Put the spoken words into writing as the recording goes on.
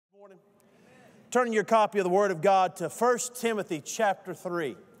Turn your copy of the Word of God to 1 Timothy chapter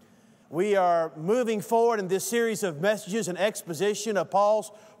 3. We are moving forward in this series of messages and exposition of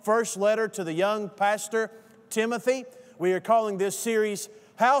Paul's first letter to the young pastor, Timothy. We are calling this series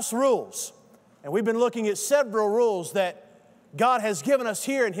House Rules. And we've been looking at several rules that God has given us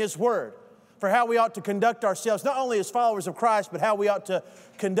here in His Word for how we ought to conduct ourselves, not only as followers of Christ, but how we ought to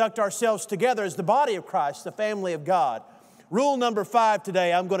conduct ourselves together as the body of Christ, the family of God. Rule number 5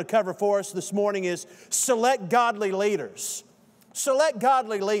 today I'm going to cover for us this morning is select godly leaders. Select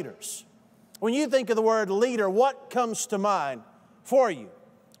godly leaders. When you think of the word leader, what comes to mind for you?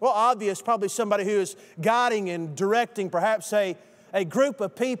 Well, obvious, probably somebody who is guiding and directing perhaps a group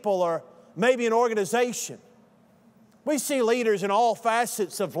of people or maybe an organization. We see leaders in all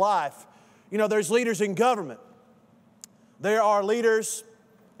facets of life. You know, there's leaders in government. There are leaders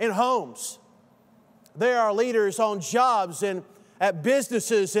in homes. There are leaders on jobs and at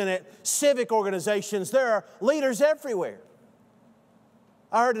businesses and at civic organizations. There are leaders everywhere.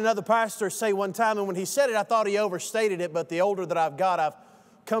 I heard another pastor say one time, and when he said it, I thought he overstated it, but the older that I've got, I've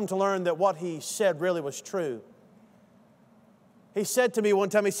come to learn that what he said really was true. He said to me one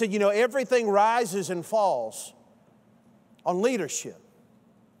time, he said, you know, everything rises and falls on leadership.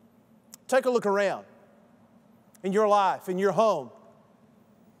 Take a look around in your life, in your home,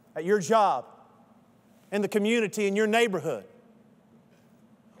 at your job, in the community, in your neighborhood,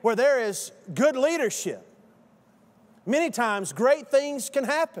 where there is good leadership. Many times great things can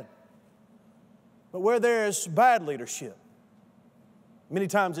happen, but where there is bad leadership, many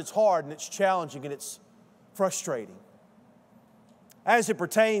times it's hard and it's challenging and it's frustrating. As it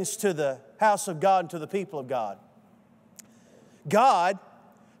pertains to the house of God and to the people of God, God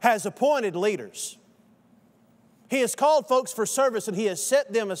has appointed leaders. He has called folks for service and He has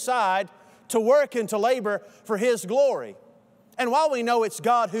set them aside to work and to labor for His glory. And while we know it's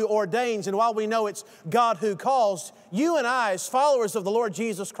God who ordains and while we know it's God who calls, you and I as followers of the Lord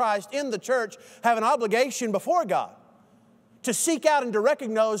Jesus Christ in the church have an obligation before God to seek out and to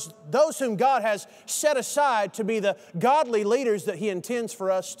recognize those whom God has set aside to be the godly leaders that He intends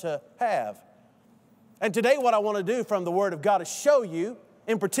for us to have. And today what I want to do from the Word of God is show you,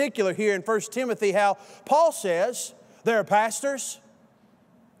 in particular here in 1 Timothy, how Paul says there are pastors,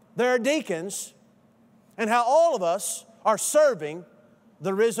 there are deacons, and how all of us are serving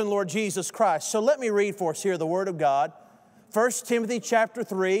the risen Lord Jesus Christ. So let me read for us here the Word of God. 1 Timothy chapter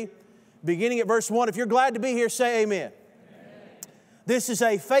 3, beginning at verse 1. If you're glad to be here, say amen. This is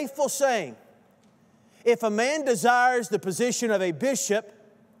a faithful saying. If a man desires the position of a bishop,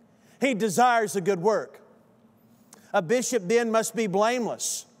 he desires a good work. A bishop then must be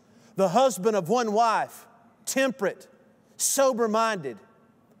blameless, the husband of one wife, temperate, sober-minded,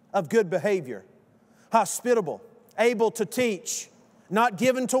 of good behavior, hospitable, able to teach, not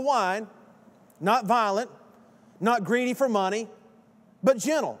given to wine, not violent, not greedy for money, but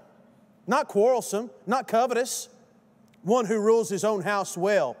gentle, not quarrelsome, not covetous, one who rules his own house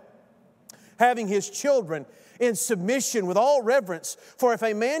well, having his children in submission with all reverence. For if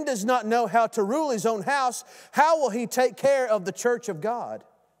a man does not know how to rule his own house, how will he take care of the church of God?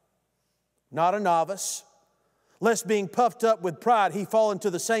 Not a novice, lest being puffed up with pride, he fall into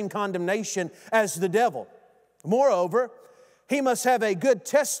the same condemnation as the devil. Moreover, he must have a good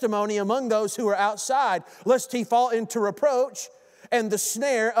testimony among those who are outside, lest he fall into reproach and the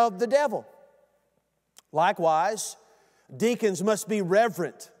snare of the devil. Likewise, deacons must be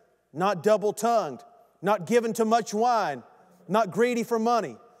reverent, not double-tongued, not given to much wine, not greedy for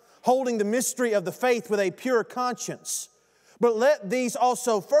money, holding the mystery of the faith with a pure conscience. But let these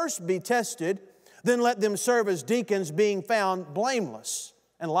also first be tested, then let them serve as deacons, being found blameless.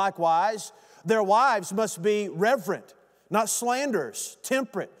 And likewise, their wives must be reverent, not slanderers,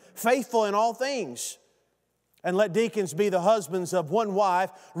 temperate, faithful in all things. And let deacons be the husbands of one wife,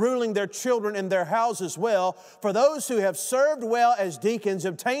 ruling their children and their houses well. For those who have served well as deacons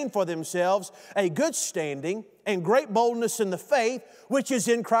obtain for themselves a good standing and great boldness in the faith which is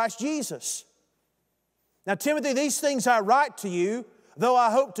in Christ Jesus. Now, Timothy, these things I write to you, though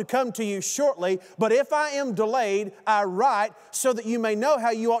I hope to come to you shortly. But if I am delayed, I write so that you may know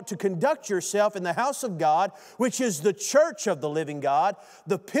how you ought to conduct yourself in the house of God, which is the church of the living God,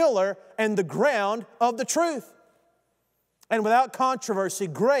 the pillar and the ground of the truth. And without controversy,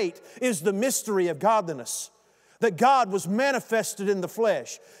 great is the mystery of godliness, that God was manifested in the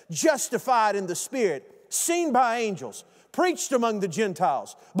flesh, justified in the Spirit, seen by angels, preached among the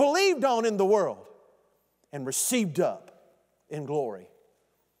Gentiles, believed on in the world, and received up in glory.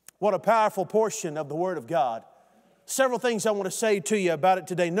 What a powerful portion of the Word of God. Several things I want to say to you about it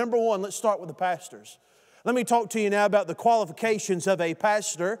today. Number one, let's start with the pastors. Let me talk to you now about the qualifications of a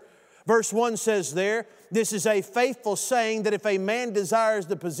pastor. Verse 1 says there, this is a faithful saying that if a man desires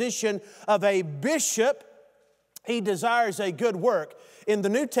the position of a bishop, he desires a good work. In the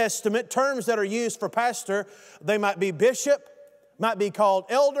New Testament, terms that are used for pastor, they might be bishop, might be called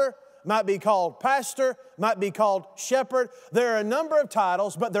elder, might be called pastor, might be called shepherd. There are a number of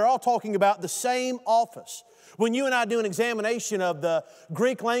titles, but they're all talking about the same office. When you and I do an examination of the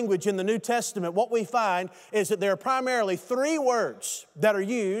Greek language in the New Testament, what we find is that there are primarily 3 words that are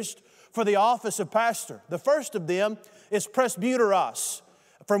used for the office of pastor. The first of them is presbyteros,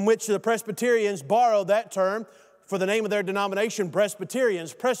 from which the Presbyterians borrow that term for the name of their denomination,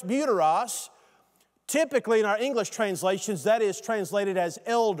 Presbyterians. Presbyteros, typically in our English translations, that is translated as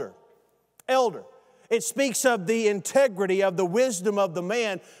elder. Elder. It speaks of the integrity, of the wisdom of the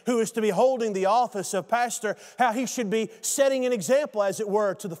man who is to be holding the office of pastor, how he should be setting an example, as it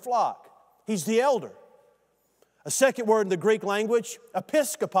were, to the flock. He's the elder. A second word in the Greek language,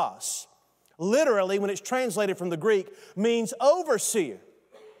 episkopos, literally, when it's translated from the Greek, means overseer.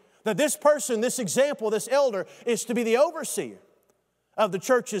 That this person, this example, this elder, is to be the overseer of the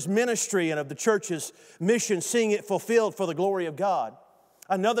church's ministry and of the church's mission, seeing it fulfilled for the glory of God.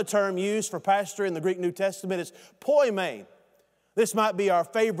 Another term used for pastor in the Greek New Testament is poimen. This might be our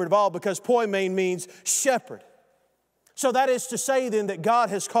favorite of all because poimen means shepherd. So that is to say then that God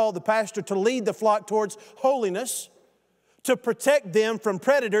has called the pastor to lead the flock towards holiness, to protect them from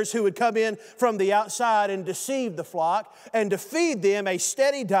predators who would come in from the outside and deceive the flock, and to feed them a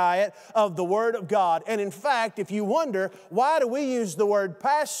steady diet of the Word of God. And in fact, if you wonder, why do we use the word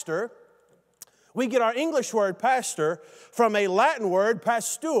pastor? We get our English word pastor from a Latin word,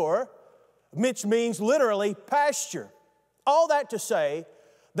 pastor, which means literally pasture. All that to say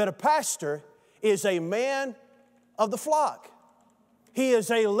that a pastor is a man of the flock. He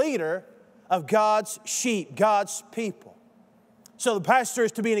is a leader of God's sheep, God's people. So the pastor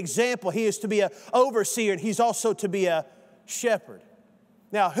is to be an example. He is to be an overseer, and he's also to be a shepherd.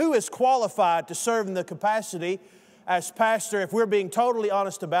 Now, who is qualified to serve in the capacity as pastor? If we're being totally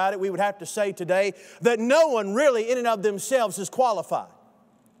honest about it, we would have to say today that no one really in and of themselves is qualified.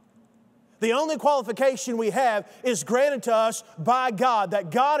 The only qualification we have is granted to us by God,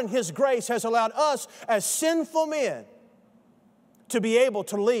 that God in His grace has allowed us as sinful men to be able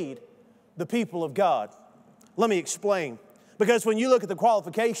to lead the people of God. Let me explain. Because when you look at the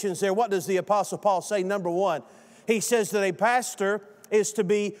qualifications there, what does the Apostle Paul say? Number 1, he says that a pastor is to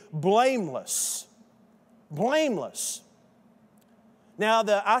be blameless. Blameless. Now,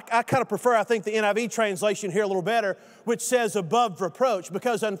 I kind of prefer, I think, the NIV translation here a little better, which says above reproach,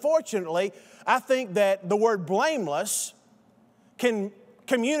 because unfortunately, I think that the word blameless can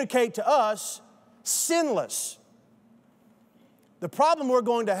communicate to us sinless. The problem we're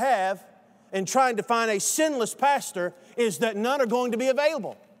going to have in trying to find a sinless pastor is that none are going to be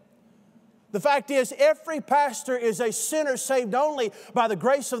available. The fact is, every pastor is a sinner saved only by the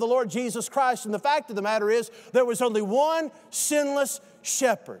grace of the Lord Jesus Christ. And the fact of the matter is, there was only one sinless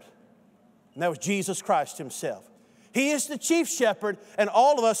shepherd, and that was Jesus Christ Himself. He is the chief shepherd, and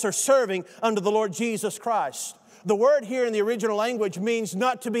all of us are serving under the Lord Jesus Christ. The word here in the original language means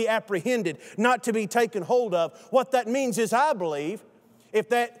not to be apprehended, not to be taken hold of. What that means is, I believe, if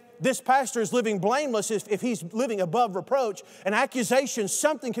this pastor is living blameless, if he's living above reproach, an accusation,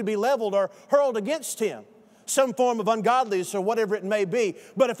 something could be leveled or hurled against him, some form of ungodliness or whatever it may be.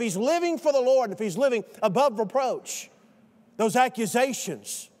 But if he's living for the Lord, if he's living above reproach, those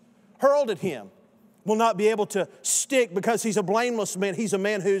accusations hurled at him will not be able to stick, because he's a blameless man. He's a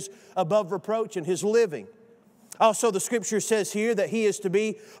man who's above reproach in his living. Also, the Scripture says here that he is to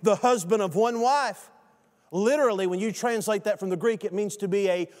be the husband of one wife. Literally, when you translate that from the Greek, it means to be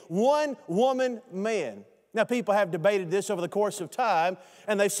a one-woman man. Now, people have debated this over the course of time,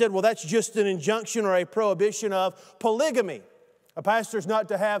 and they've said, well, that's just an injunction or a prohibition of polygamy. A pastor's not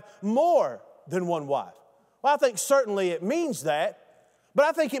to have more than one wife. Well, I think certainly it means that, but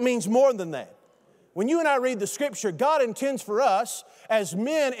I think it means more than that. When you and I read the Scripture, God intends for us as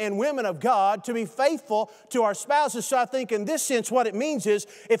men and women of God to be faithful to our spouses. So I think in this sense what it means is,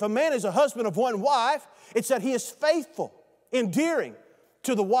 if a man is a husband of one wife, it's that he is faithful, endearing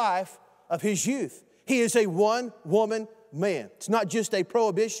to the wife of his youth. He is a one-woman man. It's not just a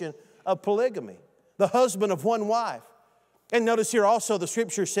prohibition of polygamy. The husband of one wife. And notice here also the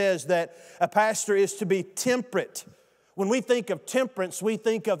Scripture says that a pastor is to be temperate. When we think of temperance, we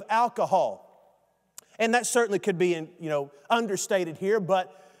think of alcohol. And that certainly could be, understated here,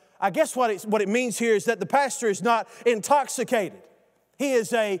 but I guess what it means here is that the pastor is not intoxicated. He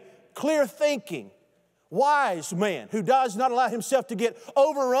is a clear-thinking, wise man who does not allow himself to get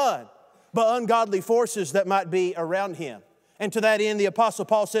overrun by ungodly forces that might be around him. And to that end, the Apostle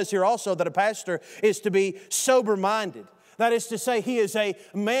Paul says here also that a pastor is to be sober-minded. That is to say, he is a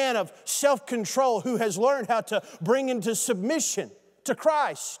man of self-control who has learned how to bring into submission to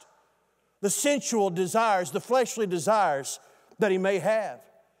Christ the sensual desires, the fleshly desires that he may have.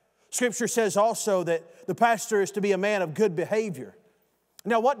 Scripture says also that the pastor is to be a man of good behavior.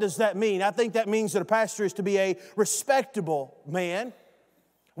 Now, what does that mean? I think that means that a pastor is to be a respectable man,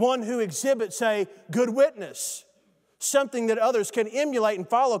 one who exhibits a good witness, something that others can emulate and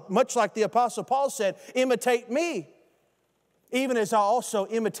follow, much like the Apostle Paul said, imitate me, even as I also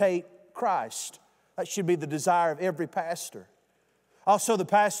imitate Christ. That should be the desire of every pastor. Also, the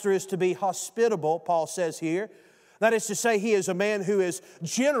pastor is to be hospitable, Paul says here. That is to say, he is a man who is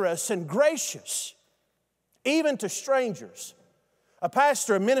generous and gracious, even to strangers. A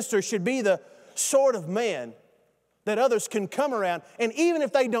pastor, a minister should be the sort of man that others can come around, and even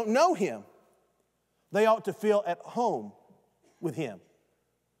if they don't know him, they ought to feel at home with him,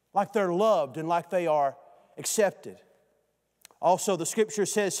 like they're loved and like they are accepted. Also, the Scripture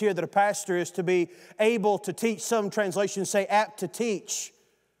says here that a pastor is to be able to teach. Some translations say apt to teach.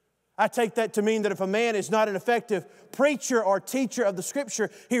 I take that to mean that if a man is not an effective preacher or teacher of the Scripture,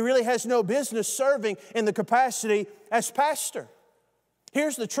 he really has no business serving in the capacity as pastor.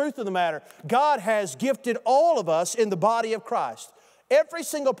 Here's the truth of the matter. God has gifted all of us in the body of Christ. Every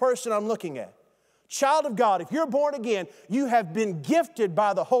single person I'm looking at. Child of God, if you're born again, you have been gifted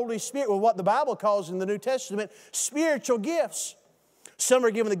by the Holy Spirit with what the Bible calls in the New Testament spiritual gifts. Some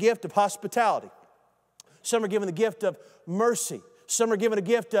are given the gift of hospitality. Some are given the gift of mercy. Some are given a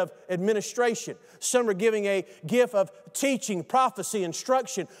gift of administration. Some are given a gift of teaching, prophecy,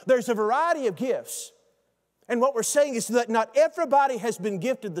 instruction. There's a variety of gifts. And what we're saying is that not everybody has been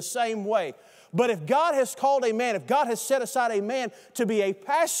gifted the same way. But if God has called a man, if God has set aside a man to be a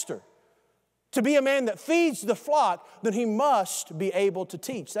pastor, to be a man that feeds the flock, then he must be able to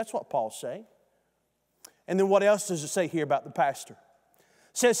teach. That's what Paul's saying. And then what else does it say here about the pastor?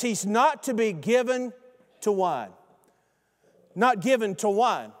 It says he's not to be given to wine. Not given to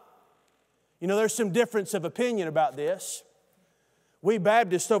wine. You know, there's some difference of opinion about this. We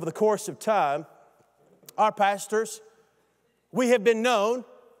Baptists, over the course of time, our pastors, we have been known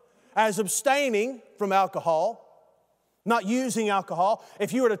as abstaining from alcohol, not using alcohol.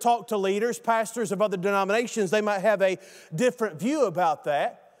 If you were to talk to leaders, pastors of other denominations, they might have a different view about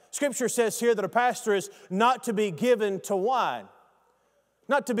that. Scripture says here that a pastor is not to be given to wine.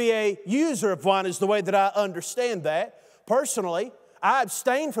 Not to be a user of wine is the way that I understand that. Personally, I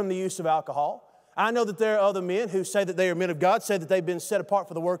abstain from the use of alcohol. I know that there are other men who say that they are men of God, say that they've been set apart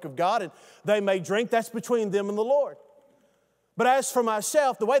for the work of God, and they may drink. That's between them and the Lord. But as for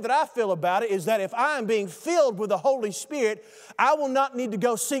myself, the way that I feel about it is that if I am being filled with the Holy Spirit, I will not need to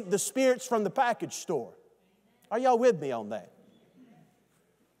go seek the spirits from the package store. Are y'all with me on that?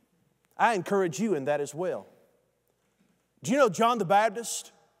 I encourage you in that as well. Do you know John the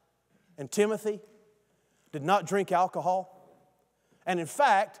Baptist and Timothy did not drink alcohol? And in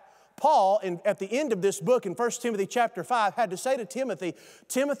fact, Paul, at the end of this book in 1 Timothy chapter 5, had to say to Timothy,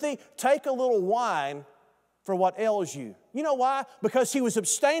 Timothy, take a little wine for what ails you. You know why? Because he was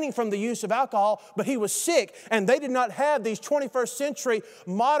abstaining from the use of alcohol, but he was sick, and they did not have these 21st century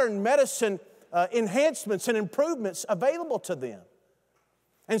modern medicine enhancements and improvements available to them.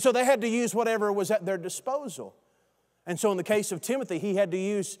 And so they had to use whatever was at their disposal. And so in the case of Timothy, he had to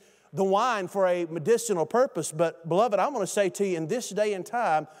use the wine for a medicinal purpose. But beloved, I'm going to say to you, in this day and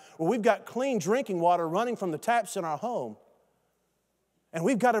time where we've got clean drinking water running from the taps in our home, and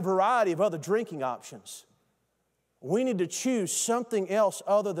we've got a variety of other drinking options, we need to choose something else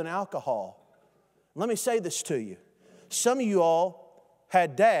other than alcohol. Let me say this to you. Some of you all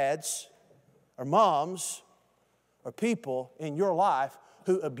had dads or moms or people in your life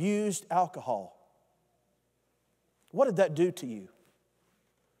who abused alcohol. What did that do to you?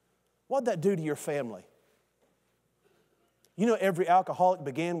 What did that do to your family? You know, every alcoholic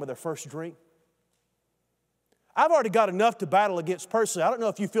began with their first drink. I've already got enough to battle against personally. I don't know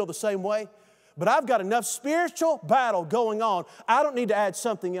if you feel the same way, but I've got enough spiritual battle going on. I don't need to add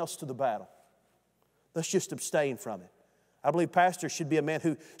something else to the battle. Let's just abstain from it. I believe pastor should be a man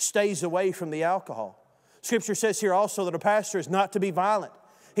who stays away from the alcohol. Scripture says here also that a pastor is not to be violent.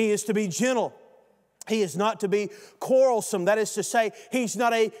 He is to be gentle. He is not to be quarrelsome. That is to say, he's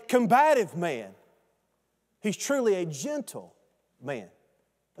not a combative man. He's truly a gentle man,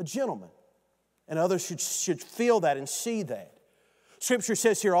 a gentleman. And others should feel that and see that. Scripture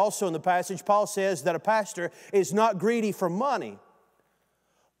says here also in the passage, Paul says that a pastor is not greedy for money.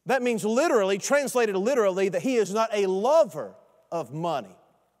 That means literally, translated literally, that he is not a lover of money.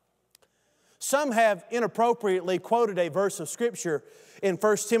 Some have inappropriately quoted a verse of Scripture in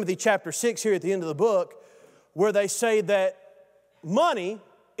 1 Timothy chapter 6 here at the end of the book, where they say that money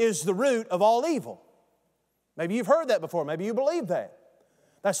is the root of all evil. Maybe you've heard that before. Maybe you believe that.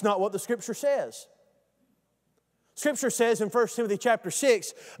 That's not what the Scripture says. Scripture says in 1 Timothy chapter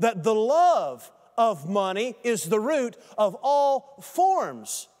 6 that the love of money is the root of all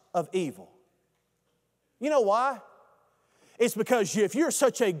forms of evil. You know why? It's because if you're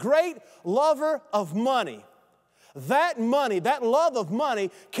such a great lover of money, that love of money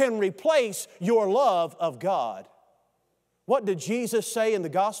can replace your love of God. What did Jesus say in the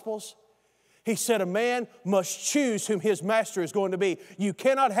Gospels? He said a man must choose whom his master is going to be. You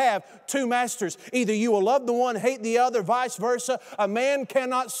cannot have two masters. Either you will love the one, hate the other, vice versa. A man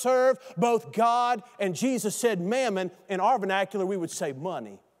cannot serve both God and Jesus said mammon. In our vernacular, we would say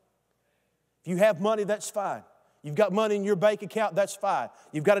money. If you have money, that's fine. You've got money in your bank account, that's fine.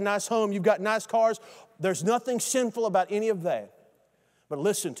 You've got a nice home, you've got nice cars. There's nothing sinful about any of that. But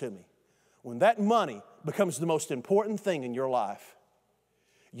listen to me. When that money becomes the most important thing in your life,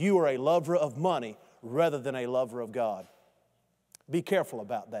 you are a lover of money rather than a lover of God. Be careful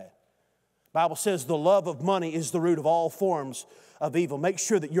about that. The Bible says the love of money is the root of all forms of evil. Make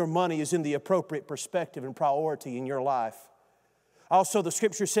sure that your money is in the appropriate perspective and priority in your life. Also, the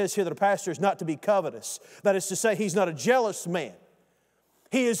Scripture says here that a pastor is not to be covetous. That is to say, he's not a jealous man.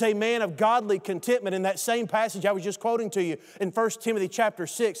 He is a man of godly contentment. In that same passage I was just quoting to you in 1 Timothy chapter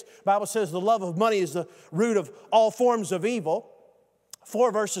 6, the Bible says the love of money is the root of all forms of evil.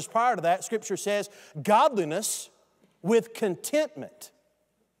 4 verses prior to that, Scripture says, godliness with contentment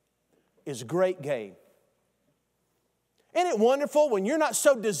is great gain. Isn't it wonderful when you're not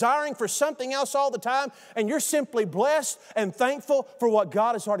so desiring for something else all the time and you're simply blessed and thankful for what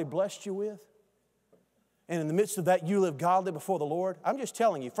God has already blessed you with? And in the midst of that, you live godly before the Lord. I'm just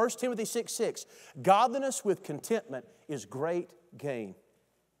telling you, 1 Timothy 6:6, godliness with contentment is great gain.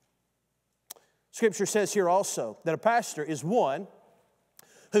 Scripture says here also that a pastor is one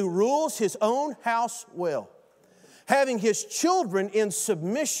who rules his own house well, having his children in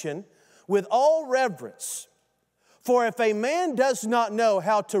submission with all reverence. For if a man does not know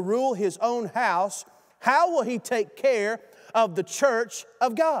how to rule his own house, how will he take care of the church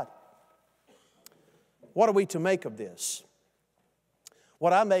of God? What are we to make of this?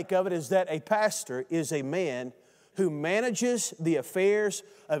 What I make of it is that a pastor is a man who manages the affairs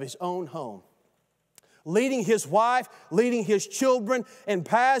of his own home, leading his wife, leading his children in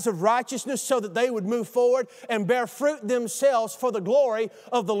paths of righteousness so that they would move forward and bear fruit themselves for the glory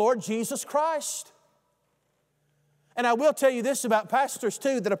of the Lord Jesus Christ. And I will tell you this about pastors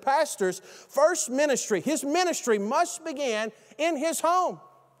too, that a pastor's first ministry, his ministry must begin in his home,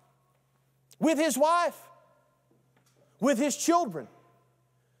 with his wife, with his children.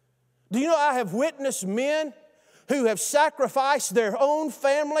 Do you know I have witnessed men who have sacrificed their own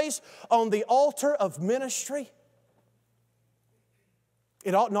families on the altar of ministry?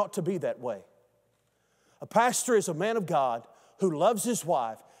 It ought not to be that way. A pastor is a man of God who loves his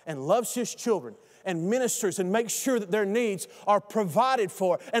wife and loves his children and ministers and makes sure that their needs are provided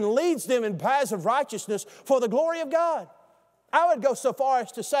for and leads them in paths of righteousness for the glory of God. I would go so far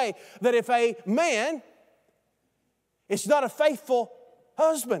as to say that if a man is not a faithful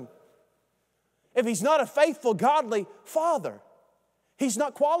husband, if he's not a faithful, godly father, he's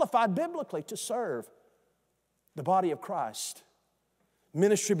not qualified biblically to serve the body of Christ.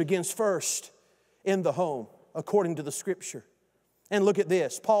 Ministry begins first in the home, according to the Scripture. And look at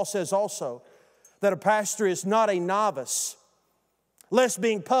this. Paul says also that a pastor is not a novice, lest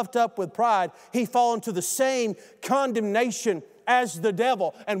being puffed up with pride, he fall into the same condemnation as the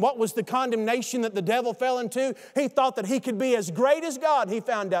devil. And what was the condemnation that the devil fell into? He thought that he could be as great as God. He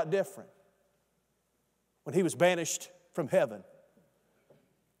found out different when he was banished from heaven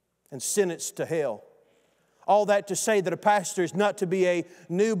and sentenced to hell. All that to say that a pastor is not to be a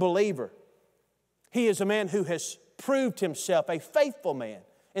new believer. He is a man who has proved himself a faithful man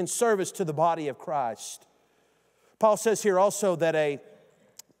in service to the body of Christ. Paul says here also that a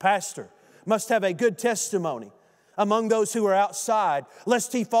pastor must have a good testimony among those who are outside,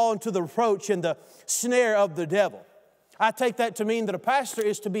 lest he fall into the reproach and the snare of the devil. I take that to mean that a pastor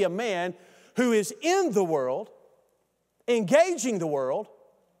is to be a man who is in the world, engaging the world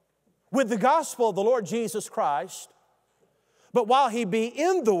with the gospel of the Lord Jesus Christ, but while he be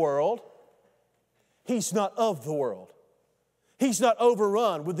in the world, he's not of the world. He's not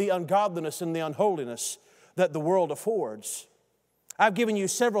overrun with the ungodliness and the unholiness that the world affords. I've given you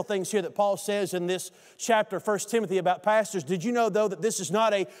several things here that Paul says in this chapter, 1 Timothy, about pastors. Did you know, though, that this is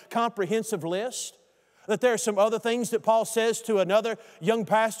not a comprehensive list? that there are some other things that Paul says to another young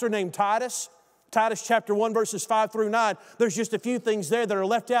pastor named Titus. Titus chapter 1, verses 5 through 9. There's just a few things there that are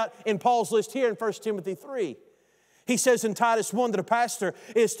left out in Paul's list here in 1 Timothy 3. He says in Titus 1 that a pastor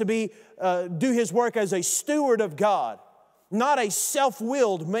is to do his work as a steward of God, not a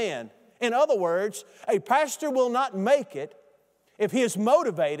self-willed man. In other words, a pastor will not make it if he is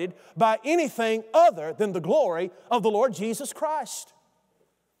motivated by anything other than the glory of the Lord Jesus Christ.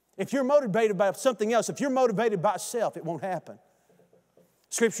 If you're motivated by something else, if you're motivated by self, it won't happen.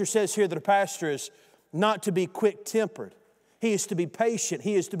 Scripture says here that a pastor is not to be quick-tempered. He is to be patient.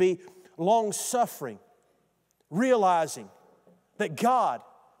 He is to be long-suffering, realizing that God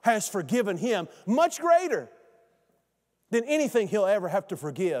has forgiven him much greater than anything he'll ever have to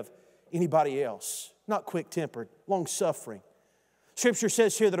forgive anybody else. Not quick-tempered, long-suffering. Scripture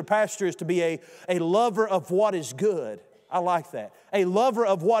says here that a pastor is to be a lover of what is good. I like that. A lover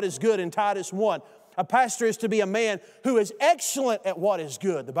of what is good in Titus 1. A pastor is to be a man who is excellent at what is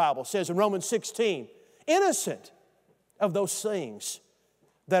good, the Bible says in Romans 16. Innocent of those things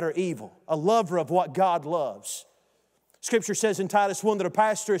that are evil. A lover of what God loves. Scripture says in Titus 1 that a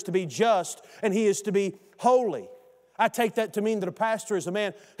pastor is to be just and he is to be holy. I take that to mean that a pastor is a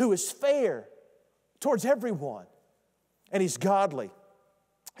man who is fair towards everyone. And he's godly.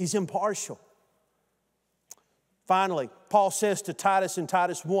 He's impartial. Finally, Paul says to Titus in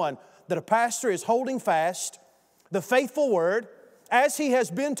Titus 1 that a pastor is holding fast the faithful word as he has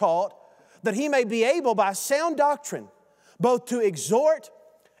been taught, that he may be able by sound doctrine both to exhort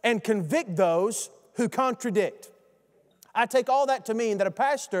and convict those who contradict. I take all that to mean that a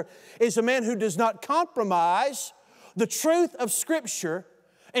pastor is a man who does not compromise the truth of Scripture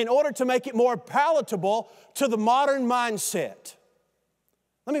in order to make it more palatable to the modern mindset.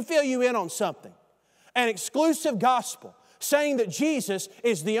 Let me fill you in on something. An exclusive gospel saying that Jesus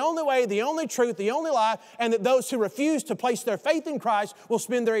is the only way, the only truth, the only life, and that those who refuse to place their faith in Christ will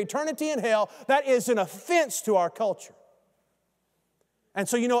spend their eternity in hell, that is an offense to our culture. And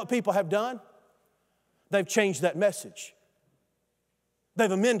so you know what people have done? They've changed that message.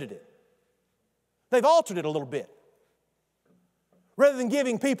 They've amended it. They've altered it a little bit. Rather than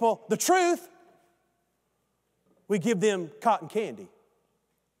giving people the truth, we give them cotton candy.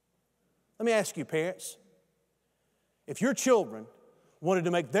 Let me ask you, parents, if your children wanted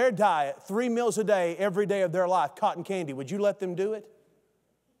to make their diet 3 meals a day every day of their life cotton candy, would you let them do it?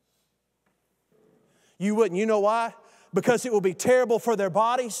 You wouldn't. You know why? Because it will be terrible for their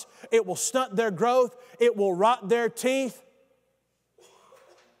bodies. It will stunt their growth. It will rot their teeth.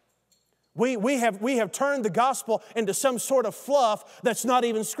 We have turned the gospel into some sort of fluff that's not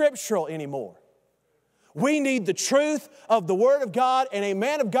even scriptural anymore. We need the truth of the Word of God, and a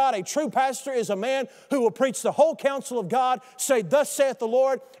man of God, a true pastor, is a man who will preach the whole counsel of God, say, "Thus saith the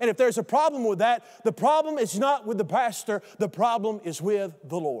Lord." And if there's a problem with that, the problem is not with the pastor, the problem is with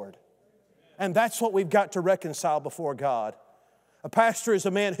the Lord. And that's what we've got to reconcile before God. A pastor is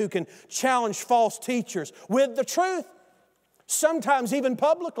a man who can challenge false teachers with the truth, sometimes even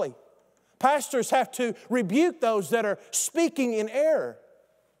publicly. Pastors have to rebuke those that are speaking in error,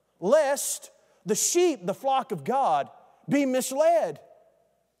 lest the sheep, the flock of God, be misled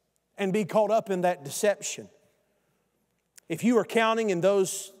and be caught up in that deception. If you are counting in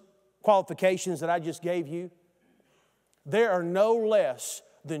those qualifications that I just gave you, there are no less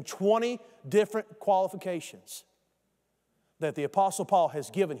than 20 different qualifications that the Apostle Paul has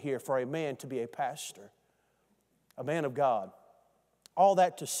given here for a man to be a pastor, a man of God. All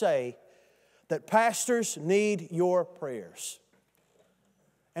that to say that pastors need your prayers.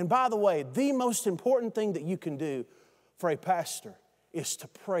 And by the way, the most important thing that you can do for a pastor is to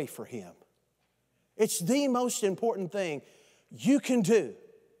pray for him. It's the most important thing you can do.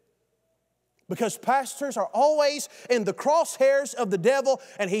 Because pastors are always in the crosshairs of the devil,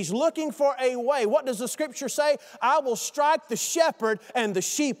 and he's looking for a way. What does the Scripture say? I will strike the shepherd, and the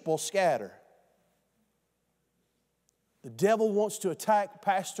sheep will scatter. The devil wants to attack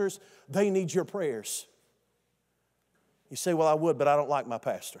pastors. They need your prayers. You say, "Well, I would, but I don't like my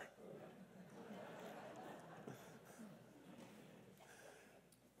pastor."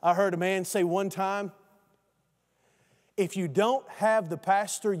 I heard a man say one time, if you don't have the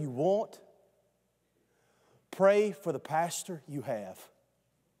pastor you want, pray for the pastor you have.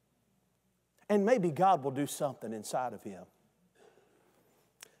 And maybe God will do something inside of him.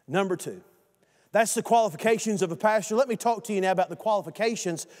 Number 2. That's the qualifications of a pastor. Let me talk to you now about the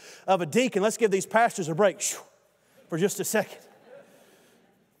qualifications of a deacon. Let's give these pastors a break for just a second.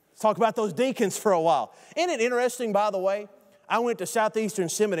 Let's talk about those deacons for a while. Isn't it interesting, by the way? I went to Southeastern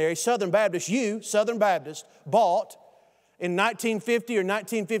Seminary. Southern Baptist bought in 1950 or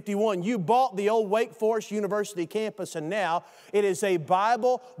 1951, you bought the old Wake Forest University campus, and now it is a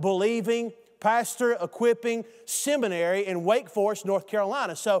Bible-believing, pastor-equipping seminary in Wake Forest, North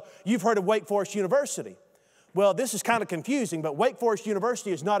Carolina. So you've heard of Wake Forest University. Well, this is kind of confusing, but Wake Forest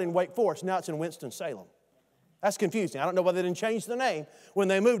University is not in Wake Forest. Now it's in Winston-Salem. That's confusing. I don't know why they didn't change the name when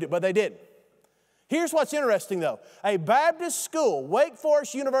they moved it, but they didn't. Here's what's interesting, though. A Baptist school, Wake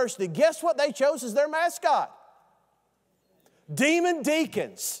Forest University, guess what they chose as their mascot? Demon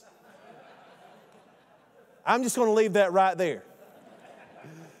deacons. I'm just going to leave that right there.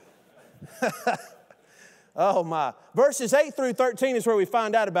 Oh my. Verses 8 through 13 is where we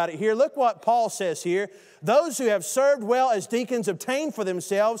find out about it here. Look what Paul says here. Those who have served well as deacons obtain for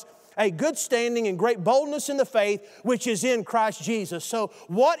themselves a good standing and great boldness in the faith which is in Christ Jesus. So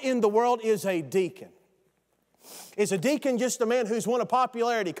what in the world is a deacon? Is a deacon just a man who's won a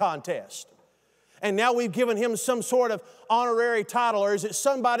popularity contest? And now we've given him some sort of honorary title, or is it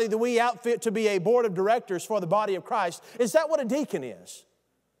somebody that we outfit to be a board of directors for the body of Christ? Is that what a deacon is?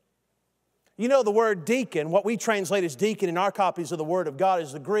 You know, the word deacon, what we translate as deacon in our copies of the Word of God,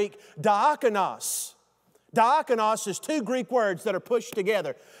 is the Greek diakonos. Diakonos is two Greek words that are pushed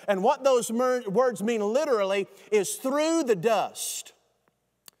together. And what those words mean literally is through the dust.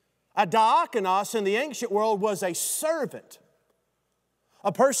 A diakonos in the ancient world was a servant.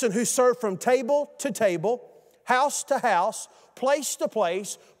 A person who served from table to table, house to house, place to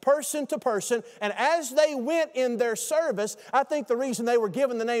place, person to person. And as they went in their service, I think the reason they were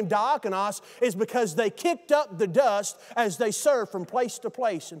given the name diakonos is because they kicked up the dust as they served from place to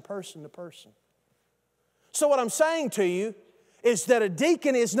place and person to person. So what I'm saying to you is that a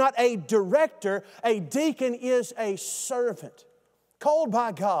deacon is not a director. A deacon is a servant called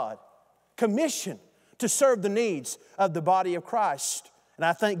by God, commissioned to serve the needs of the body of Christ. And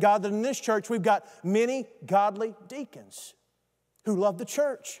I thank God that in this church we've got many godly deacons who love the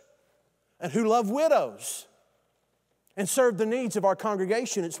church and who love widows and serve the needs of our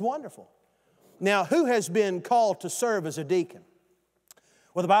congregation. It's wonderful. Now, who has been called to serve as a deacon?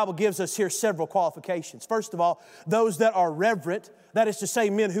 Well, the Bible gives us here several qualifications. First of all, those that are reverent, that is to say,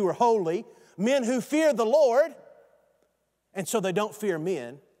 men who are holy, men who fear the Lord, and so they don't fear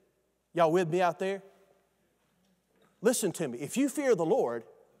men. Y'all with me out there? Listen to me. If you fear the Lord,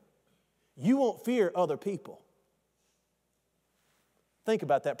 you won't fear other people. Think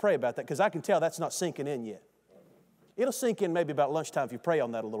about that. Pray about that, because I can tell that's not sinking in yet. It'll sink in maybe about lunchtime if you pray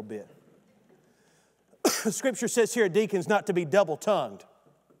on that a little bit. Scripture says here a deacon's not to be double-tongued.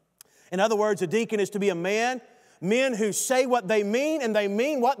 In other words, a deacon is to be a men who say what they mean and they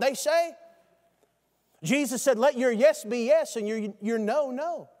mean what they say. Jesus said, let your yes be yes and your no,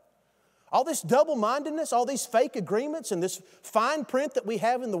 no. All this double-mindedness, all these fake agreements and this fine print that we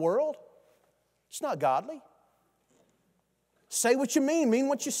have in the world, it's not godly. Say what you mean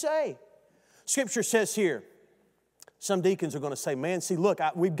what you say. Scripture says here, some deacons are going to say, man, see, look,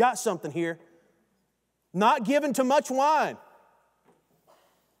 we've got something here. Not given to much wine.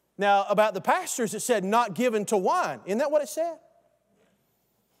 Now, about the pastors, it said not given to wine. Isn't that what it said?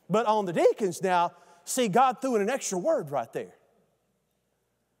 But on the deacons now, see, God threw in an extra word right there.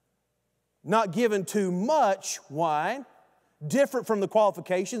 Not given to much wine, different from the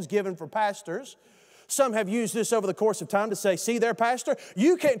qualifications given for pastors. Some have used this over the course of time to say, see there, pastor,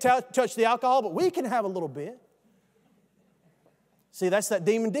 you can't touch the alcohol, but we can have a little bit. See, that's that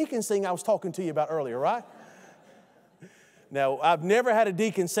demon deacons thing I was talking to you about earlier, right? Now, I've never had a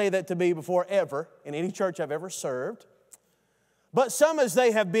deacon say that to me before, ever, in any church I've ever served. But some, as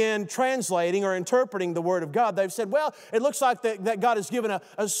they have been translating or interpreting the Word of God, they've said, well, it looks like that God has given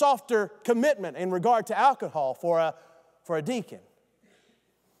a softer commitment in regard to alcohol for a deacon.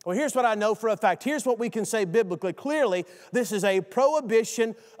 Well, here's what I know for a fact. Here's what we can say biblically. Clearly, this is a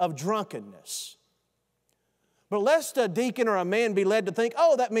prohibition of drunkenness. But lest a deacon or a man be led to think,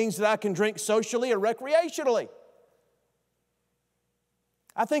 oh, that means that I can drink socially or recreationally.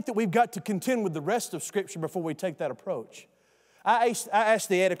 I think that we've got to contend with the rest of Scripture before we take that approach. I asked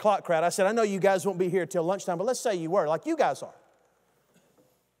the 8 o'clock crowd, I said, I know you guys won't be here till lunchtime, but let's say you were, like you guys are.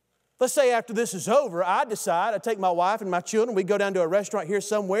 Let's say after this is over, I take my wife and my children, we go down to a restaurant here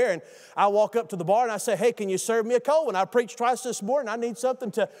somewhere, and I walk up to the bar and I say, hey, can you serve me a cold one? I preached twice this morning, I need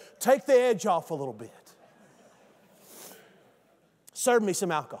something to take the edge off a little bit. Serve me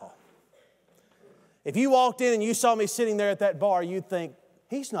some alcohol. If you walked in and you saw me sitting there at that bar, you'd think,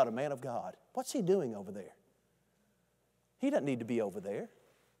 he's not a man of God. What's he doing over there? He doesn't need to be over there.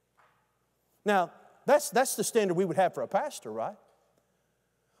 Now, that's the standard we would have for a pastor, right?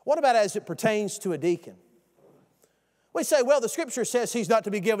 What about as it pertains to a deacon? We say, well, the Scripture says he's not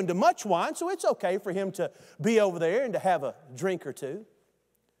to be given to much wine, so it's okay for him to be over there and to have a drink or two.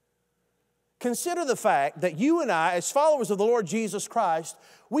 Consider the fact that you and I, as followers of the Lord Jesus Christ,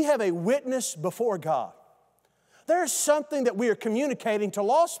 we have a witness before God. There's something that we are communicating to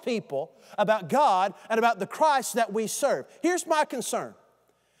lost people about God and about the Christ that we serve. Here's my concern.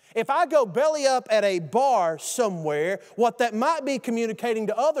 If I go belly up at a bar somewhere, what that might be communicating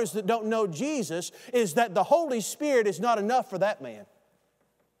to others that don't know Jesus is that the Holy Spirit is not enough for that man.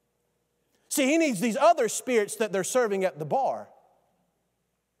 See, he needs these other spirits that they're serving at the bar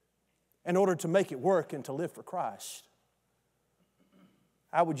in order to make it work and to live for Christ.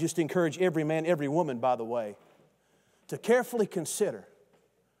 I would just encourage every man, every woman, by the way, to carefully consider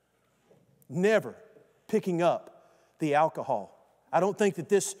never picking up the alcohol. I don't think that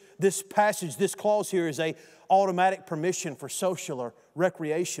this passage, this clause here is an automatic permission for social or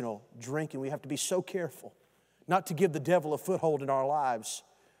recreational drinking. We have to be so careful not to give the devil a foothold in our lives.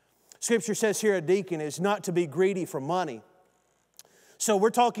 Scripture says here a deacon is not to be greedy for money. So we're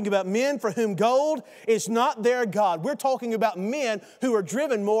talking about men for whom gold is not their God. We're talking about men who are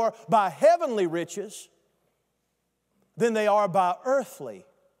driven more by heavenly riches than they are by earthly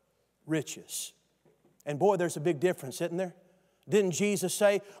riches. And boy, there's a big difference, isn't there? Didn't Jesus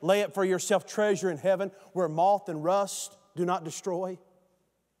say, lay up for yourself treasure in heaven where moth and rust do not destroy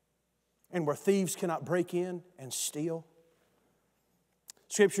and where thieves cannot break in and steal?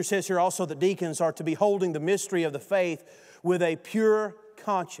 Scripture says here also that deacons are to be holding the mystery of the faith with a pure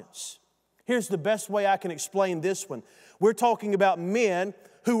conscience. Here's the best way I can explain this one. We're talking about men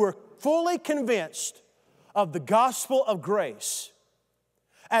who are fully convinced of the gospel of grace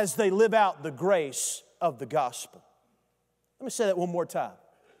as they live out the grace of the gospel. Let me say that one more time.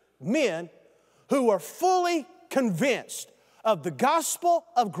 Men who are fully convinced of the gospel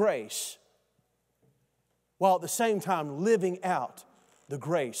of grace while at the same time living out the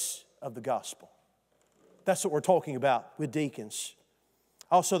grace of the gospel. That's what we're talking about with deacons.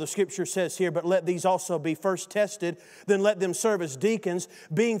 Also, the Scripture says here, but let these also be first tested, then let them serve as deacons,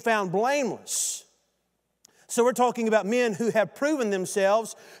 being found blameless. So we're talking about men who have proven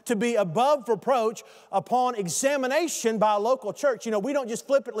themselves to be above reproach upon examination by a local church. You know, we don't just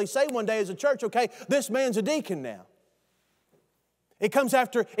flippantly say one day as a church, okay, this man's a deacon now. It comes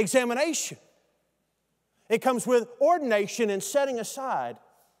after examination. It comes with ordination and setting aside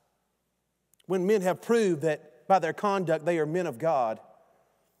when men have proved that by their conduct they are men of God.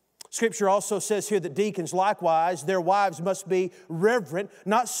 Scripture also says here that deacons likewise, their wives must be reverent,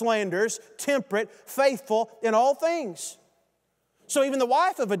 not slanderers, temperate, faithful in all things. So even the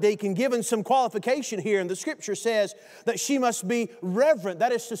wife of a deacon, given some qualification here, and the Scripture says that she must be reverent.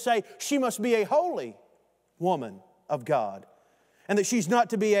 That is to say, she must be a holy woman of God. And that she's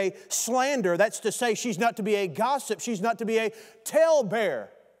not to be a slanderer. That's to say, she's not to be a gossip. She's not to be a talebearer.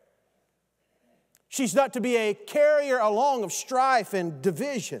 She's not to be a carrier along of strife and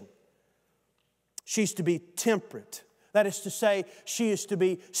division. She's to be temperate. That is to say, she is to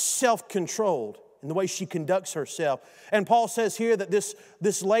be self-controlled in the way she conducts herself. And Paul says here that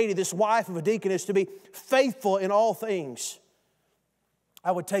this lady, this wife of a deacon, is to be faithful in all things.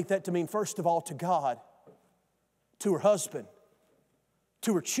 I would take that to mean, first of all, to God, to her husband,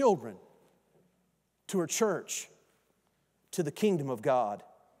 to her children, to her church, to the kingdom of God.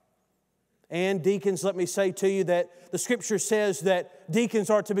 And deacons, let me say to you that the Scripture says that deacons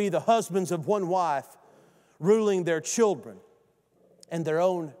are to be the husbands of one wife, ruling their children and their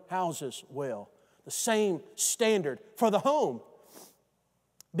own houses well. The same standard for the home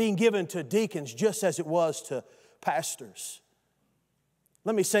being given to deacons just as it was to pastors.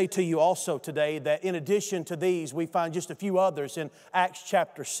 Let me say to you also today that in addition to these, we find just a few others in Acts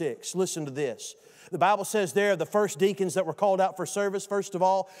chapter 6. Listen to this. The Bible says there, the first deacons that were called out for service, first of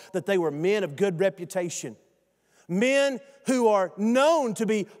all, that they were men of good reputation. Men who are known to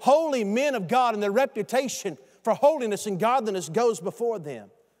be holy men of God, and their reputation for holiness and godliness goes before them.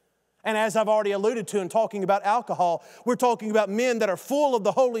 And as I've already alluded to in talking about alcohol, we're talking about men that are full of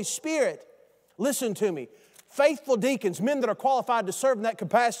the Holy Spirit. Listen to me. Faithful deacons, men that are qualified to serve in that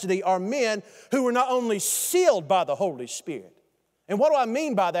capacity, are men who are not only sealed by the Holy Spirit. And what do I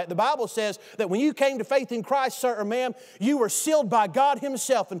mean by that? The Bible says that when you came to faith in Christ, sir or ma'am, you were sealed by God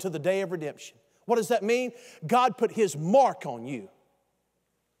Himself until the day of redemption. What does that mean? God put His mark on you.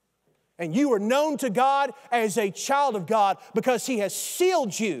 And you are known to God as a child of God because He has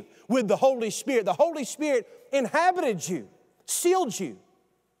sealed you with the Holy Spirit. The Holy Spirit inhabited you, sealed you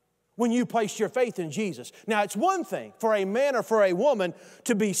when you placed your faith in Jesus. Now, it's one thing for a man or for a woman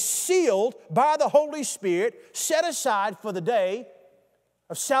to be sealed by the Holy Spirit, set aside for the day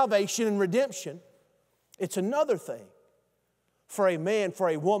of salvation and redemption. It's another thing for a man, for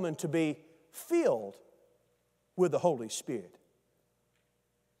a woman to be filled with the Holy Spirit.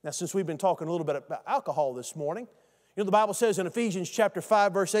 Now, since we've been talking a little bit about alcohol this morning, you know the Bible says in Ephesians chapter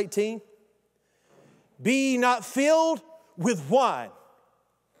 5, verse 18, "Be ye not filled with wine,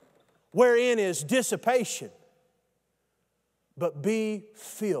 wherein is dissipation, but be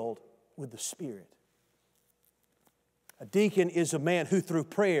filled with the Spirit." A deacon is a man who through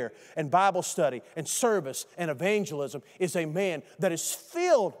prayer and Bible study and service and evangelism is a man that is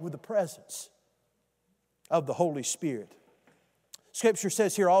filled with the presence of the Holy Spirit. Scripture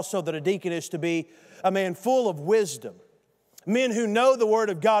says here also that a deacon is to be a man full of wisdom. Men who know the Word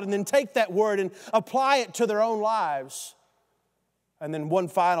of God and then take that Word and apply it to their own lives. And then one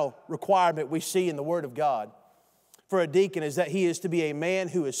final requirement we see in the Word of God for a deacon is that he is to be a man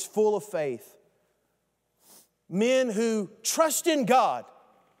who is full of faith. Men who trust in God.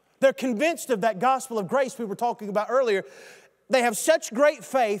 They're convinced of that gospel of grace we were talking about earlier. They have such great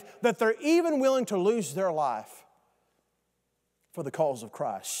faith that they're even willing to lose their life for the cause of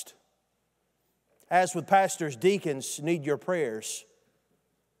Christ. As with pastors, deacons need your prayers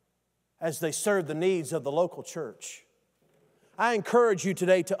as they serve the needs of the local church. I encourage you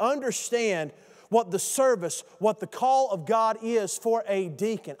today to understand what the service, what the call of God is for a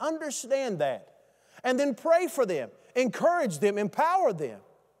deacon. Understand that. And then pray for them, encourage them, empower them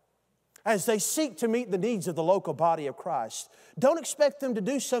as they seek to meet the needs of the local body of Christ. Don't expect them to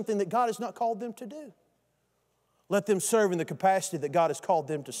do something that God has not called them to do. Let them serve in the capacity that God has called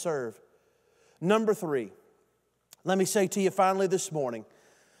them to serve. Number 3, let me say to you finally this morning,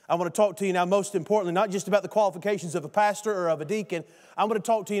 I want to talk to you now most importantly, not just about the qualifications of a pastor or of a deacon. I'm going to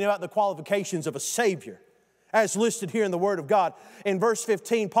talk to you about the qualifications of a Savior, as listed here in the Word of God. In verse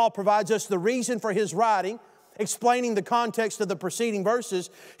 15, Paul provides us the reason for his writing, explaining the context of the preceding verses.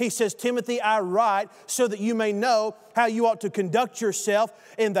 He says, "Timothy, I write so that you may know how you ought to conduct yourself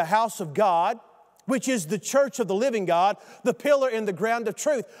in the house of God, which is the church of the living God, the pillar and the ground of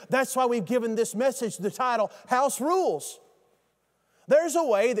truth." That's why we've given this message the title, House Rules. There's a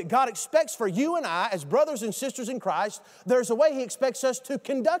way that God expects for you and I, as brothers and sisters in Christ, there's a way He expects us to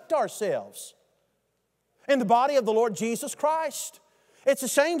conduct ourselves in the body of the Lord Jesus Christ. It's a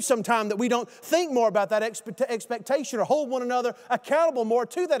shame sometimes that we don't think more about that expectation or hold one another accountable more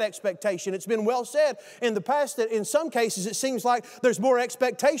to that expectation. It's been well said in the past that in some cases it seems like there's more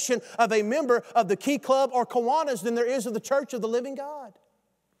expectation of a member of the Key Club or Kiwanis than there is of the Church of the Living God.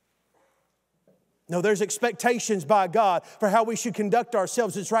 No, there's expectations by God for how we should conduct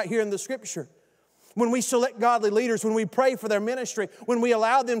ourselves. It's right here in the Scripture. When we select godly leaders, when we pray for their ministry, when we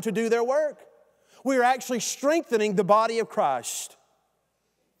allow them to do their work, we are actually strengthening the body of Christ.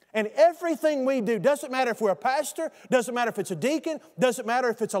 And everything we do, doesn't matter if we're a pastor, doesn't matter if it's a deacon, doesn't matter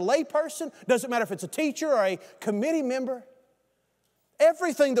if it's a lay person, doesn't matter if it's a teacher or a committee member.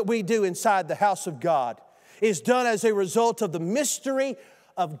 Everything that we do inside the house of God is done as a result of the mystery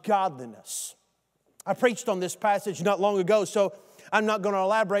of godliness. I preached on this passage not long ago, so I'm not going to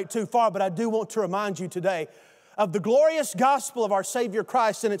elaborate too far, but I do want to remind you today of the glorious gospel of our Savior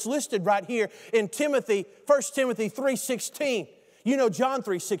Christ, and it's listed right here in 1 Timothy 3:16. You know John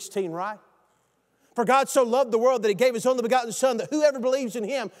 3:16, right? "For God so loved the world that He gave His only begotten Son, that whoever believes in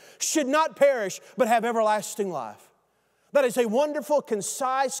Him should not perish, but have everlasting life." That is a wonderful,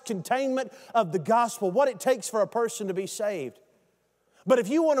 concise containment of the gospel, what it takes for a person to be saved. But if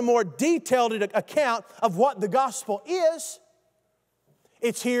you want a more detailed account of what the gospel is,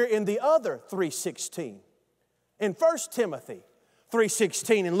 it's here in the other 3:16. In 1 Timothy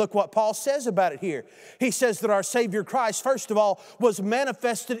 3:16, and look what Paul says about it here. He says that our Savior Christ, first of all, was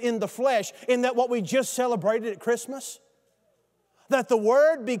manifested in the flesh, in that what we just celebrated at Christmas. That the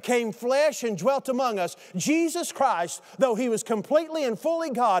Word became flesh and dwelt among us. Jesus Christ, though He was completely and fully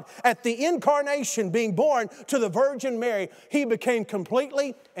God, at the incarnation being born to the Virgin Mary, He became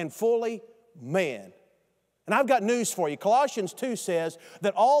completely and fully man. And I've got news for you. Colossians 2 says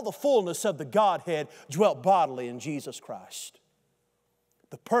that all the fullness of the Godhead dwelt bodily in Jesus Christ,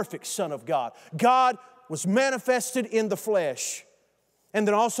 the perfect Son of God. God was manifested in the flesh. And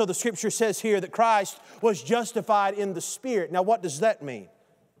then also the Scripture says here that Christ was justified in the Spirit. Now what does that mean?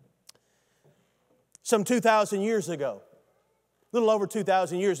 Some 2,000 years ago, a little over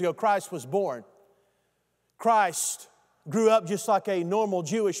 2,000 years ago, Christ was born. Christ grew up just like a normal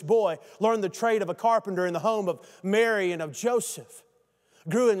Jewish boy, learned the trade of a carpenter in the home of Mary and of Joseph.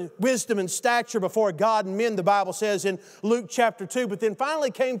 Grew in wisdom and stature before God and men, the Bible says in Luke chapter 2. But then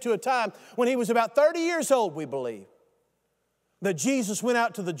finally came to a time when He was about 30 years old, we believe, that Jesus went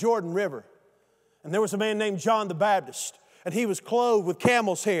out to the Jordan River. And there was a man named John the Baptist. And he was clothed with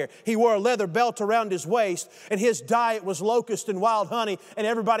camel's hair. He wore a leather belt around his waist, and his diet was locust and wild honey, and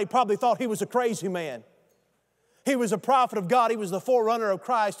everybody probably thought he was a crazy man. He was a prophet of God. He was the forerunner of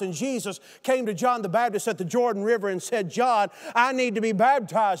Christ. And Jesus came to John the Baptist at the Jordan River and said, John, I need to be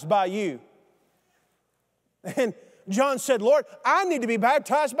baptized by you. And John said, Lord, I need to be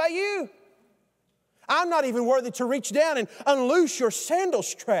baptized by you. I'm not even worthy to reach down and unloose your sandal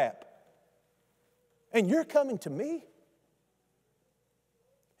strap. And you're coming to me?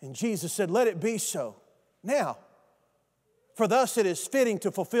 And Jesus said, let it be so. Now, for thus it is fitting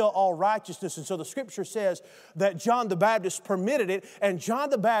to fulfill all righteousness. And so the Scripture says that John the Baptist permitted it, and John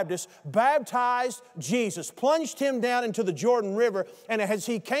the Baptist baptized Jesus, plunged him down into the Jordan River, and as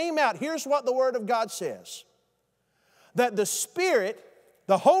he came out, here's what the Word of God says, that the Spirit,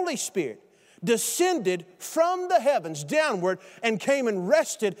 the Holy Spirit, descended from the heavens downward and came and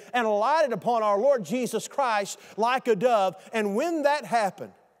rested and alighted upon our Lord Jesus Christ like a dove. And when that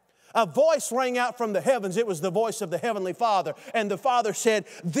happened, a voice rang out from the heavens. It was the voice of the Heavenly Father. And the Father said,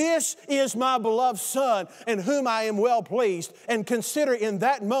 this is my beloved Son, in whom I am well pleased. And consider in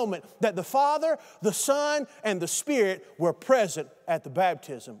that moment that the Father, the Son, and the Spirit were present at the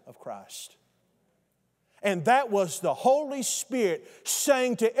baptism of Christ. And that was the Holy Spirit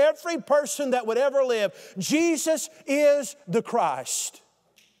saying to every person that would ever live, Jesus is the Christ.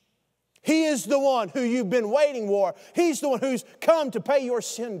 He is the one who you've been waiting for. He's the one who's come to pay your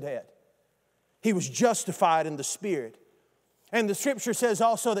sin debt. He was justified in the Spirit. And the Scripture says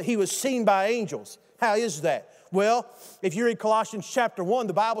also that He was seen by angels. How is that? Well, if you read Colossians chapter 1,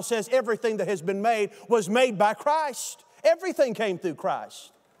 the Bible says everything that has been made was made by Christ. Everything came through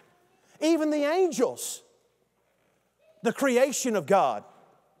Christ. Even the angels. The creation of God.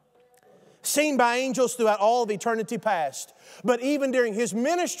 Seen by angels throughout all of eternity past. But even during His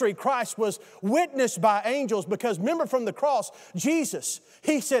ministry, Christ was witnessed by angels, because remember from the cross, Jesus,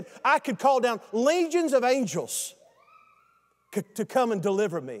 He said, I could call down legions of angels to come and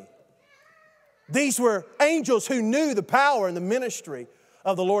deliver me. These were angels who knew the power and the ministry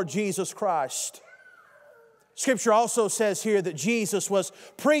of the Lord Jesus Christ. Scripture also says here that Jesus was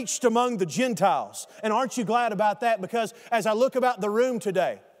preached among the Gentiles. And aren't you glad about that? Because as I look about the room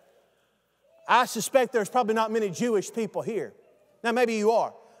today, I suspect there's probably not many Jewish people here. Now, maybe you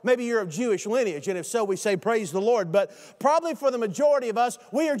are. Maybe you're of Jewish lineage, and if so, we say praise the Lord. But probably for the majority of us,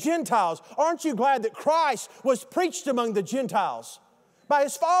 we are Gentiles. Aren't you glad that Christ was preached among the Gentiles by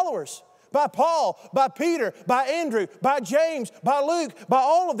His followers? By Paul, by Peter, by Andrew, by James, by Luke, by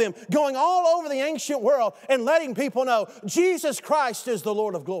all of them, going all over the ancient world and letting people know Jesus Christ is the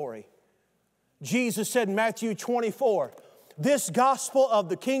Lord of glory. Jesus said in Matthew 24, this gospel of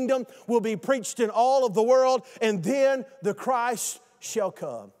the kingdom will be preached in all of the world, and then the Christ shall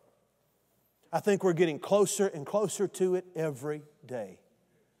come. I think we're getting closer and closer to it every day.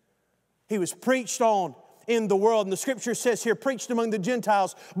 He was preached on in the world, and the Scripture says here, preached among the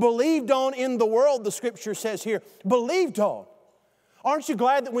Gentiles, believed on in the world, the Scripture says here, believed on. Aren't you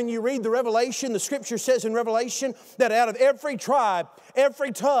glad that when you read the Revelation, the Scripture says in Revelation that out of every tribe,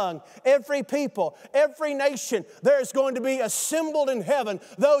 every tongue, every people, every nation, there's going to be assembled in heaven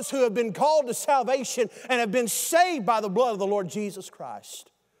those who have been called to salvation and have been saved by the blood of the Lord Jesus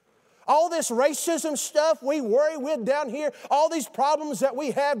Christ. All this racism stuff we worry with down here, all these problems that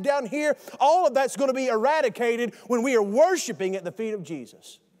we have down here, all of that's going to be eradicated when we are worshiping at the feet of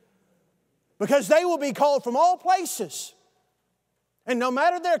Jesus. Because they will be called from all places. And no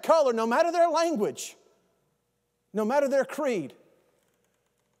matter their color, no matter their language, no matter their creed,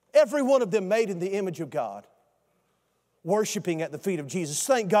 every one of them made in the image of God, worshiping at the feet of Jesus.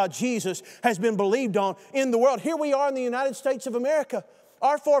 Thank God Jesus has been believed on in the world. Here we are in the United States of America.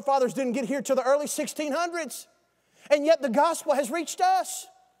 Our forefathers didn't get here till the early 1600s. And yet the gospel has reached us.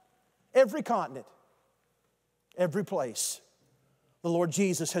 Every continent, every place, the Lord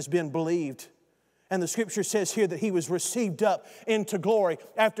Jesus has been believed. And the Scripture says here that He was received up into glory.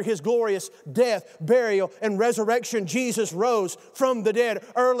 After His glorious death, burial, and resurrection, Jesus rose from the dead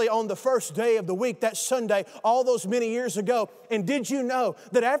early on the first day of the week, that Sunday, all those many years ago. And did you know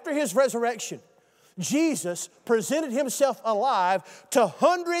that after His resurrection, Jesus presented Himself alive to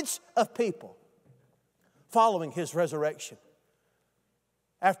hundreds of people following His resurrection?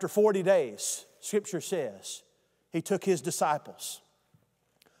 After 40 days, Scripture says, He took His disciples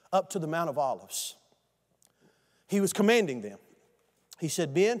up to the Mount of Olives. He was commanding them. He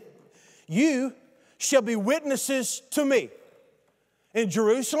said, men, you shall be witnesses to me in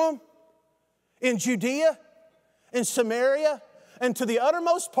Jerusalem, in Judea, in Samaria, and to the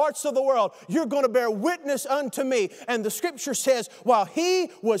uttermost parts of the world. You're going to bear witness unto me. And the Scripture says, while He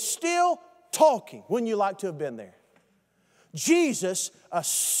was still talking, wouldn't you like to have been there? Jesus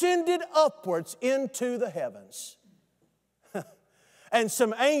ascended upwards into the heavens. And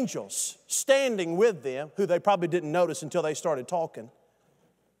some angels standing with them, who they probably didn't notice until they started talking,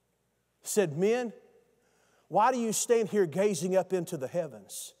 said, "Men, why do you stand here gazing up into the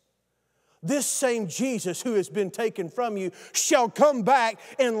heavens? This same Jesus who has been taken from you shall come back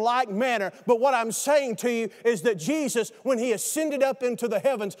in like manner." But what I'm saying to you is that Jesus, when He ascended up into the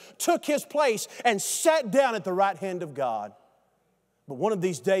heavens, took His place and sat down at the right hand of God. But one of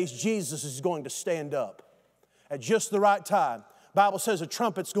these days, Jesus is going to stand up at just the right time. Bible says a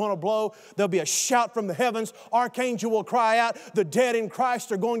trumpet's going to blow. There'll be a shout from the heavens. Archangel will cry out. The dead in Christ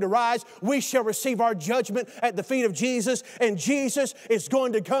are going to rise. We shall receive our judgment at the feet of Jesus. And Jesus is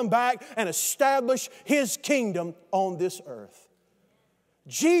going to come back and establish His kingdom on this earth.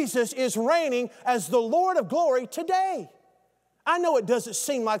 Jesus is reigning as the Lord of glory today. I know it doesn't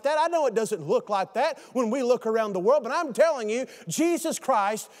seem like that. I know it doesn't look like that when we look around the world. But I'm telling you, Jesus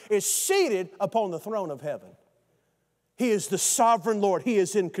Christ is seated upon the throne of heaven. He is the sovereign Lord. He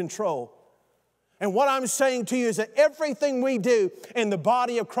is in control. And what I'm saying to you is that everything we do in the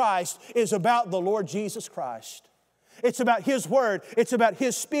body of Christ is about the Lord Jesus Christ. It's about His Word. It's about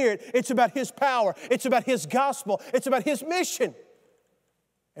His Spirit. It's about His power. It's about His gospel. It's about His mission.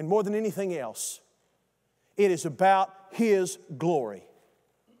 And more than anything else, it is about His glory.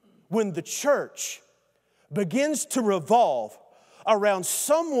 When the church begins to revolve around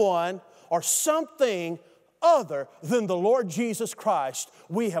someone or something other than the Lord Jesus Christ,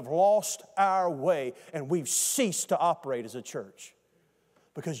 we have lost our way and we've ceased to operate as a church.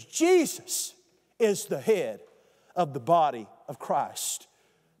 Because Jesus is the head of the body of Christ.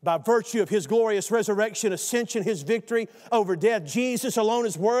 By virtue of His glorious resurrection, ascension, His victory over death, Jesus alone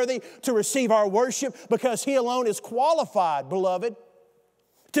is worthy to receive our worship because He alone is qualified, beloved,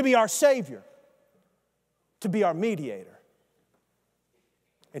 to be our Savior, to be our mediator,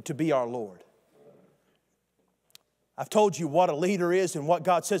 and to be our Lord. I've told you what a leader is and what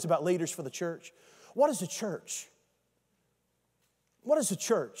God says about leaders for the church. What is a church? What is a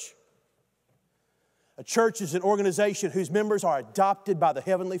church? A church is an organization whose members are adopted by the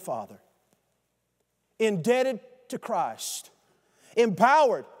Heavenly Father, indebted to Christ,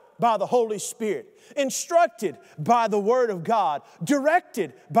 empowered by the Holy Spirit, instructed by the Word of God,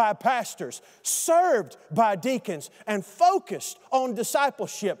 directed by pastors, served by deacons, and focused on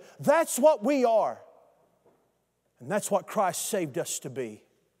discipleship. That's what we are. And that's what Christ saved us to be.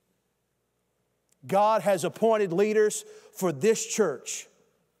 God has appointed leaders for this church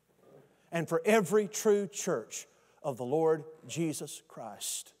and for every true church of the Lord Jesus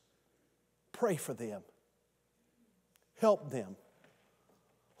Christ. Pray for them. Help them.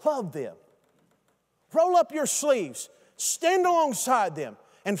 Love them. Roll up your sleeves. Stand alongside them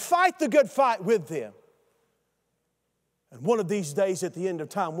and fight the good fight with them. And one of these days at the end of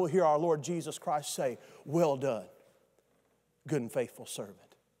time, we'll hear our Lord Jesus Christ say, "Well done, good and faithful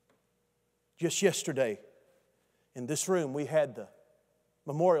servant." Just yesterday, in this room, we had the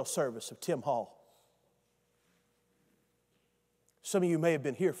memorial service of Tim Hall. Some of you may have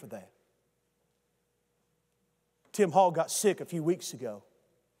been here for that. Tim Hall got sick a few weeks ago,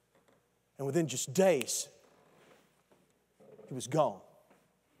 and within just days, he was gone.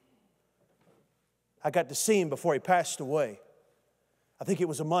 I got to see him before he passed away. I think it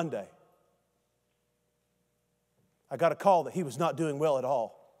was a Monday. I got a call that he was not doing well at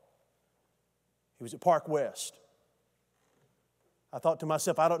all. He was at Park West. I thought to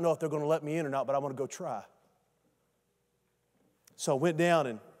myself, I don't know if they're going to let me in or not, but I'm going to go try. So I went down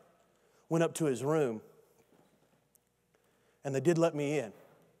and went up to his room, and they did let me in.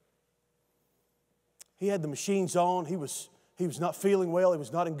 He had the machines on. He was not feeling well. He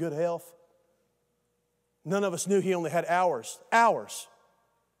was not in good health. None of us knew he only had hours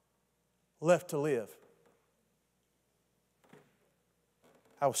left to live.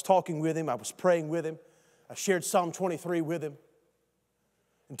 I was talking with him. I was praying with him. I shared Psalm 23 with him.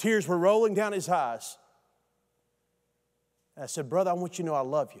 And tears were rolling down his eyes. And I said, "Brother, I want you to know I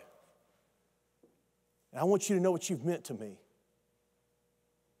love you. And I want you to know what you've meant to me."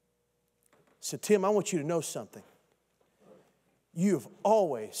 I said, "Tim, I want you to know something. You have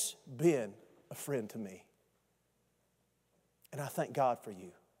always been a friend to me. And I thank God for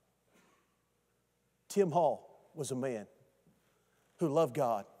you." Tim Hall was a man who loved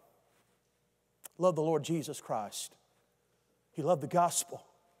God, loved the Lord Jesus Christ. He loved the gospel.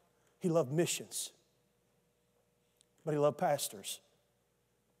 He loved missions. But he loved pastors.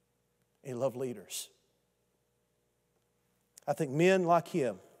 And he loved leaders. I think men like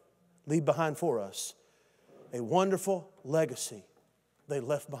him leave behind for us a wonderful legacy they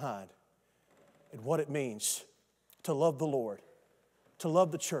left behind and what it means to love the Lord, to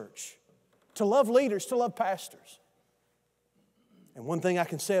love the church, to love leaders, to love pastors. And one thing I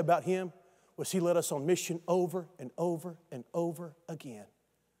can say about him was he led us on mission over and over and over again.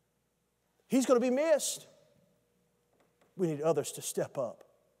 He's going to be missed. We need others to step up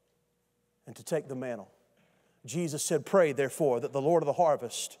and to take the mantle. Jesus said, pray, therefore, that the Lord of the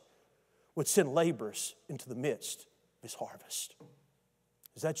harvest would send laborers into the midst of his harvest.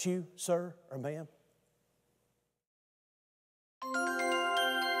 Is that you, sir or ma'am?